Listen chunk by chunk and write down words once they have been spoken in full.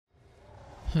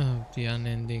The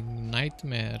unending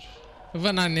nightmare of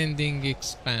an unending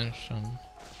expansion.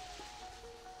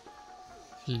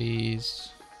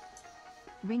 Please.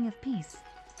 Ring of Peace.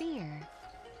 Fear.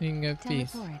 Ring of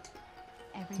Peace. Teleport.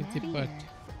 Kitty Fear. butt.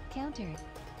 Countered.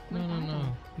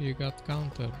 No. You got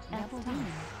countered. Double time.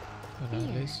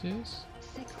 Paralysis.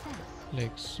 Success.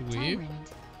 Leg sweep.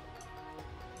 Tyrant.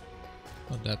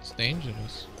 Oh, that's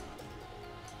dangerous.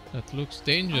 That looks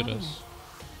dangerous.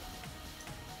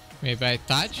 Maybe I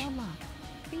touch? Warlock.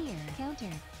 Fear. Counter.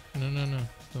 No.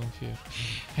 Don't fear.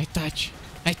 I touch!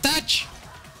 I touch!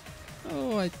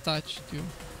 Oh, I touched you.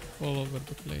 All over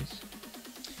the place.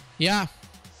 Yeah.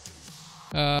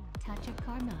 Touch of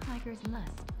Karma. Tiger's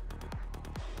Lust.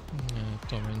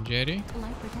 Tom and Jerry.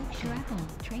 Life Protection. Grapple.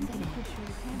 Trinket.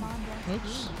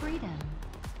 Oops. Freedom.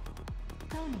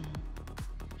 Pony.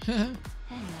 Hand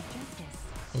of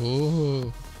Justice.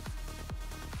 Ooh.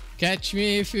 Catch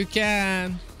me if you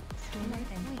can.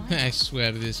 Strength and Fire. I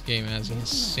swear this game has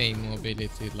insane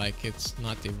mobility, like it's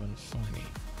not even funny.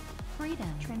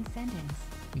 Freedom. Transcendence.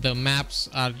 The maps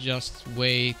are just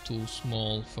way too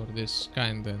small for this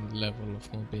kind of level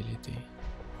of mobility.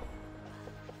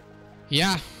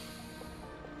 Yeah.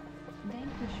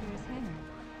 Vanquisher's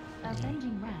Hammer.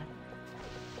 Avenging Wrath.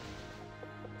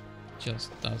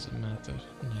 Just doesn't matter.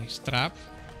 Nice trap.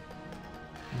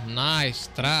 Nice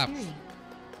trap. Fury.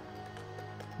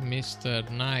 Mr.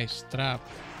 Nice trap.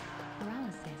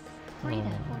 Paralysis. Oh,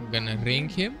 Freedom. I'm gonna ring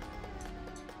him.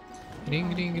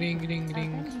 Ring. Avenging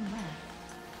Wrath.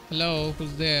 Hello,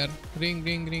 who's there? Ring.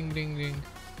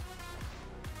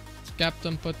 It's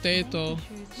Captain Potato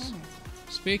Vanquisher's Hammer.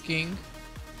 speaking.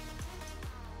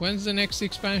 When's the next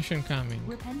expansion coming?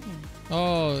 Repentance.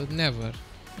 Oh, never.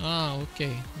 Ah,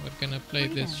 okay. We're gonna play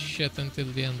this Freedom. shit until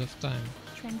the end of time.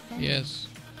 Transcendence. Yes,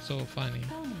 so funny.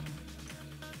 Pony.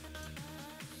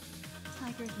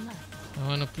 Tiger's Lust. I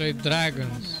wanna play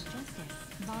dragons. Hammer of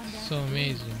Justice. Bond of So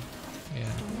amazing.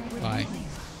 Yeah. Storm Bye. Fire.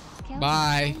 Counter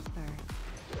Bye.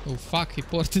 Transfer. Oh fuck, he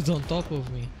ported on top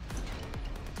of me.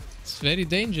 It's very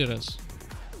dangerous.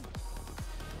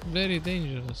 Very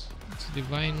dangerous. It's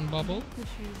divine bubble.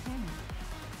 Vanquisher's Hammer.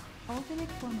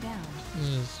 Ultimate form down.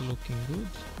 It's looking good.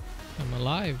 I'm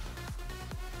alive.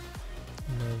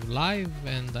 I'm alive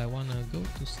and I wanna go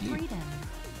to sleep. Freedom.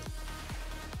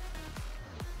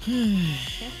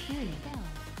 Death Fury. Fell.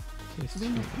 Yes.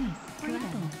 Ring of Peace.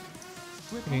 Freedom.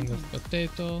 Ring Repentance. of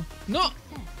potato. No!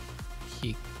 Success.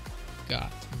 He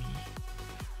got me.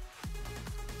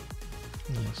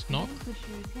 Nice knock.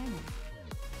 Vanquisher's Hammer.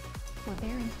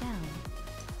 Forbearance down.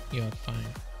 You're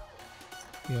fine.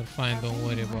 You're fine, don't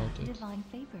worry Avenging about Wrath. it. Divine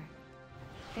favor.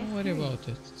 Don't Death worry Fury. about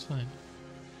it, it's fine.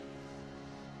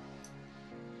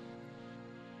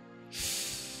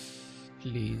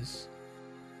 Please.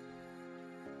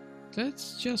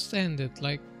 Let's just end it,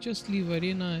 like, just leave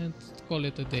arena and call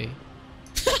it a day.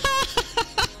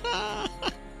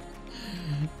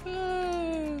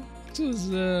 It was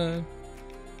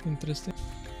interesting.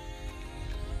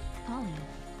 Polly.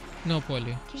 No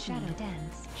poly. Shadow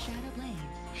Dance. Shadow Blade.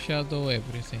 Shadow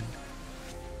everything.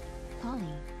 Polly.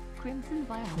 Crimson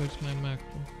Vial. Where's my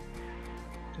macro?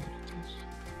 There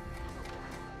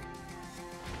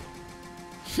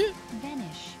it is.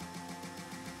 Vanish.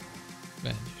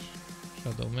 Vanish.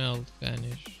 Shadow meld,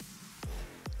 vanish.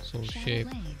 Soul Shadow shape,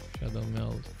 Blade. shadow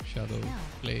meld, shadow Spell.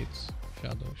 blades,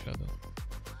 shadow.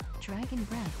 Dragon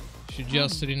Breath. Should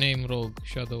just rename rogue,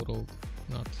 shadow rogue,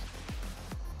 not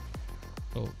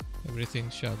rogue.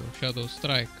 Everything's shadow. Shadow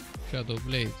strike, shadow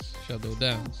blades, shadow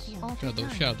dance,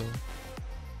 shadow.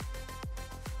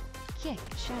 Kick.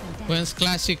 Shadow Dance. When's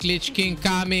classic Lich King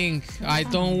coming? I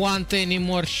don't want any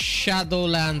more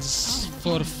Shadowlands.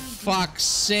 For fuck's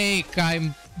sake,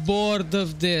 I'm bored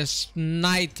of this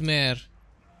nightmare.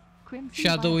 Crimson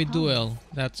Shadowy Vial. duel.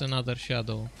 That's another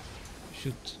shadow.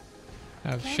 Should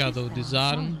have shadow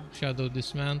disarm, shadow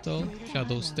dismantle,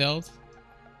 shadow stealth,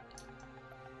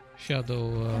 shadow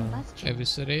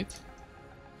eviscerate.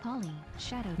 Polly.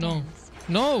 Shadow No. Dance.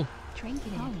 No!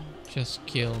 Trinket. Polly. Just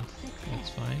kill. That's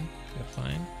fine. You're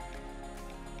fine.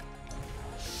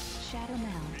 Shadow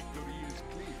Meld.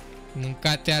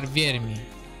 Mâncate ar viermi.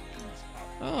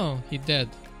 Oh, he dead.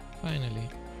 Finally.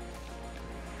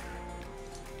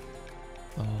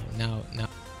 Oh, now.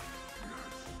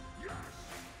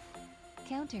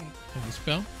 Counter. I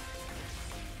dispel.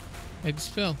 I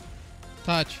dispel.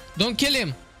 Touch. Don't kill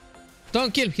him!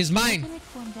 Don't kill him! He's mine! Ultimate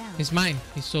form down. He's mine.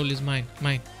 His soul is mine.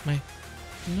 Mine.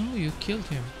 No, you killed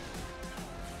him.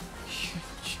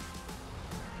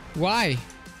 Why?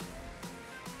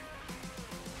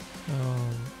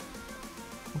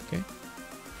 Okay.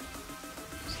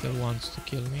 Still wants to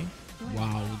kill me.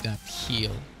 Wow, that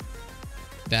heal.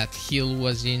 That heal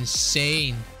was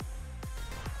insane.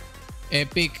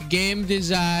 Epic game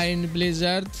design,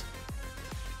 Blizzard.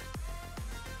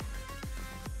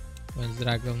 When's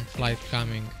Dragonflight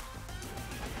coming?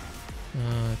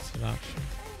 It's Russian.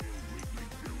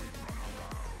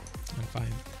 I'm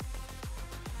fine.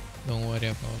 Don't worry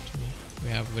about me. We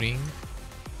have ring.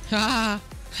 Ha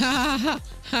ha ha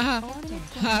ha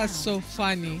ha! So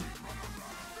funny.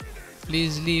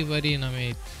 Please leave arena,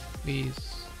 mate. Please.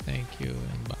 Thank you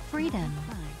and bye. Freedom.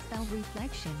 Spell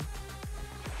reflection.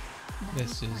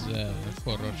 This is a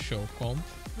horror show comp.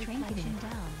 Reflection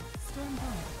down. Storm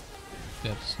bomb.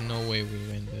 There's no way we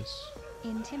win this.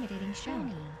 Intimidating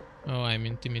Shaman. Oh, I'm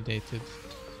intimidated.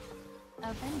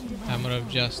 Avenging Hammer of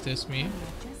Justice, me. Hammer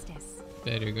of Justice.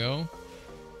 There you go.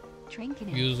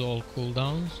 Trinketing. Use all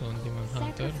cooldowns on Demon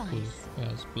Hunter, who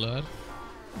has Blur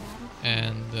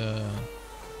and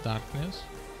Darkness.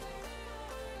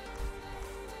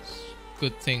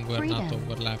 Good thing we're not Freedom.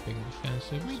 overlapping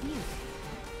defensives. Rebuke.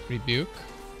 Rebuke.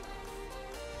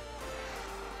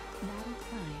 Battle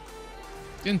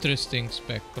cry. Interesting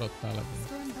spec Prot Paladin.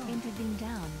 Storm bomb. Intervene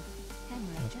down.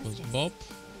 Hammer of That was Justice. Bob.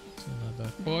 It's another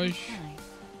Battle push. cry.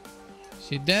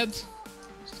 She dead.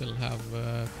 Still have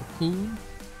Cocoon.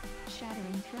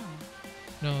 Shattering throne.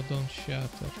 No, don't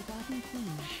shatter. Forgotten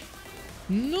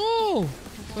queen. No!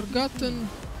 Forgotten.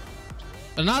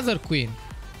 Another queen.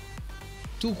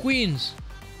 2 queens.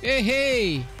 Hey,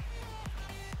 hey!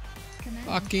 Command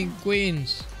Fucking control.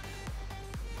 queens.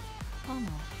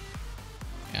 Hallmore.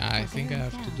 Yeah, I think I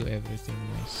have to do everything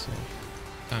myself.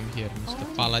 Come here,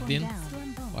 Mr. Paladin.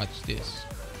 Storm bomb. Watch this.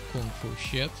 Kung Fu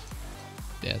shit.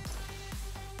 Dead.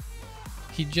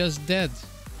 He just dead.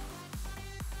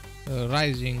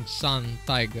 Rising Sun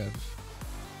Tiger.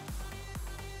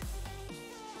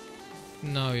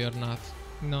 No, you're not.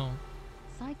 No.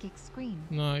 Psychic scream.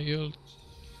 No, you'll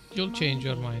change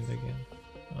your mind again.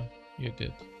 Oh, you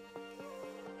did.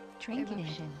 Trinketing.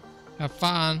 Have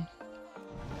fun.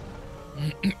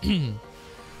 Big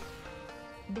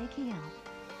heal.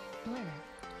 Blur.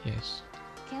 Yes.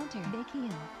 Counter. Big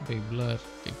heal. Big blur,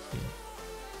 big heal.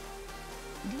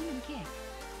 Demon kick.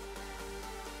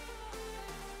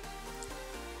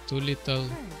 Too little,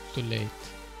 Purge. too late.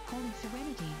 Holy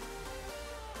serenity.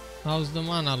 How's the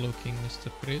mana looking,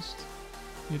 Mr. Priest?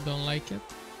 You don't like it?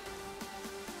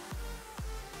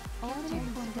 Altar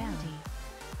down.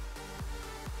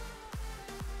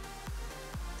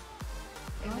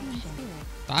 Guardian spirit.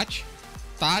 Touch?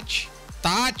 Touch?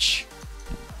 Touch!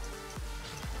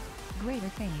 Greater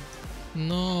faith.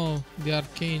 No, the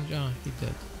arcane. Ah, he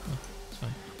dead. Oh, it's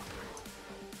fine.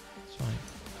 It's fine.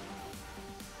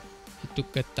 He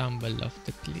took a tumble off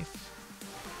the cliff.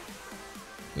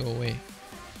 Go away.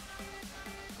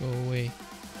 Go away.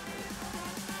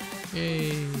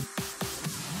 Yay.